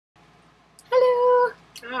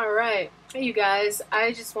All right. Hey, you guys.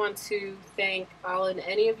 I just want to thank all and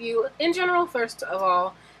any of you in general, first of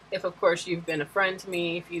all, if of course you've been a friend to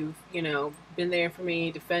me, if you've, been there for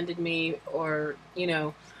me, defended me, or,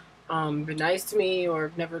 been nice to me,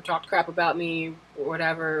 or never talked crap about me, or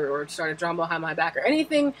whatever, or started drama behind my back, or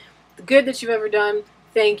anything good that you've ever done,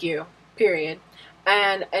 thank you, period.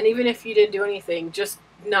 And even if you didn't do anything, just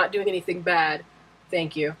not doing anything bad,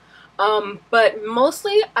 thank you. But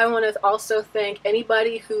mostly, I want to also thank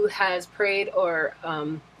anybody who has prayed or,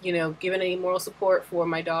 given any moral support for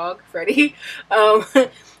my dog, Freddy. Um,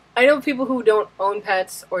 I know people who don't own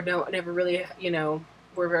pets or don't never really,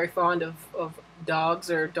 were very fond of dogs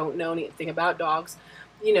or don't know anything about dogs.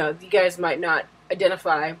 You guys might not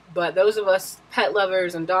identify, but those of us pet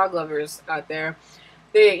lovers and dog lovers out there,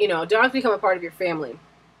 dogs become a part of your family.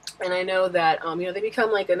 And I know that they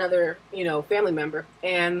become like another family member.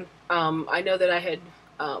 And I know that I had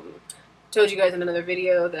told you guys in another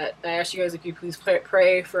video that I asked you guys if you please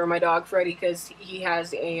pray for my dog Freddy because he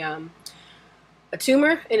has a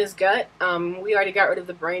tumor in his gut. We already got rid of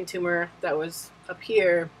the brain tumor that was up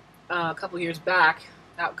here a couple years back.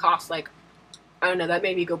 That cost like, I don't know, that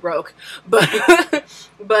made me go broke, but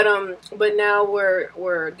but now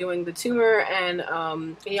we're doing the tumor,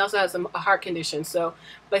 and he also has a heart condition. So,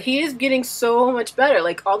 but he is getting so much better.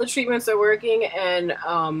 Like all the treatments are working, and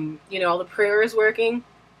all the prayer is working,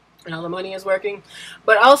 and all the money is working.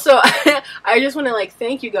 But also, I just want to like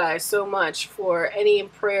thank you guys so much for any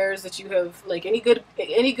prayers that you have, like any good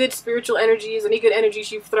spiritual energies, any good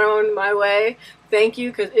energies you've thrown my way. Thank you,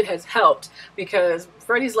 because it has helped. Because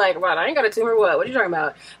Freddie's like, "What? I ain't got a tumor. What are you talking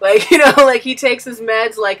about?" Like, like he takes his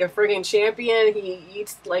meds like a friggin' champion. He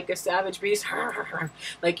eats like a savage beast.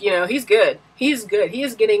 Like, he's good. He's good. He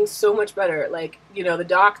is getting so much better. Like, the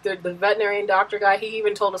doctor, the veterinarian doctor guy, he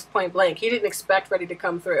even told us point blank he didn't expect Freddie to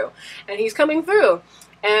come through, and he's coming through.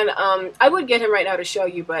 And I would get him right now to show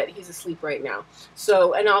you, but he's asleep right now.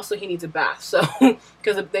 So, and also he needs a bath. So,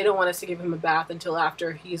 because they don't want us to give him a bath until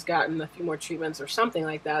after he's gotten a few more treatments or something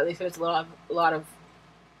like that. They said it's a lot of,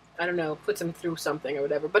 I don't know, puts him through something or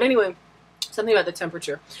whatever. But anyway, something about the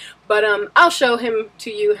temperature. But I'll show him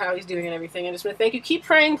to you how he's doing and everything. I just want to thank you. Keep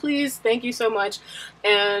praying, please. Thank you so much.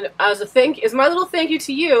 And as my little thank you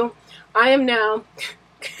to you, I am now,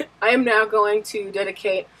 I am now going to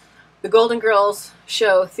dedicate the Golden Girls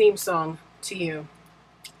show theme song to you.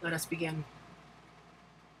 Let us begin.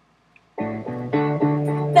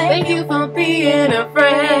 Thank you for being a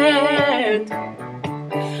friend.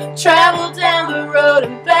 Travel down the road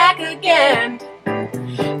and back again.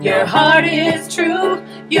 Your heart is true.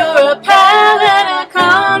 You're a pal and a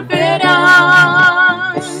confidant.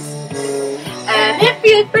 And if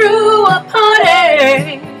you threw a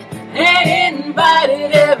party and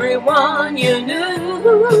invited everyone you knew,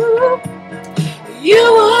 you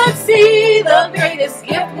would see the greatest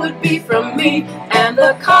gift would be from me, and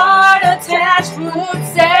the card attached would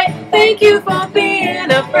say, thank you for being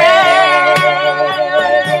a friend.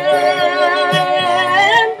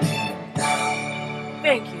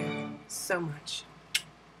 Thank you so much.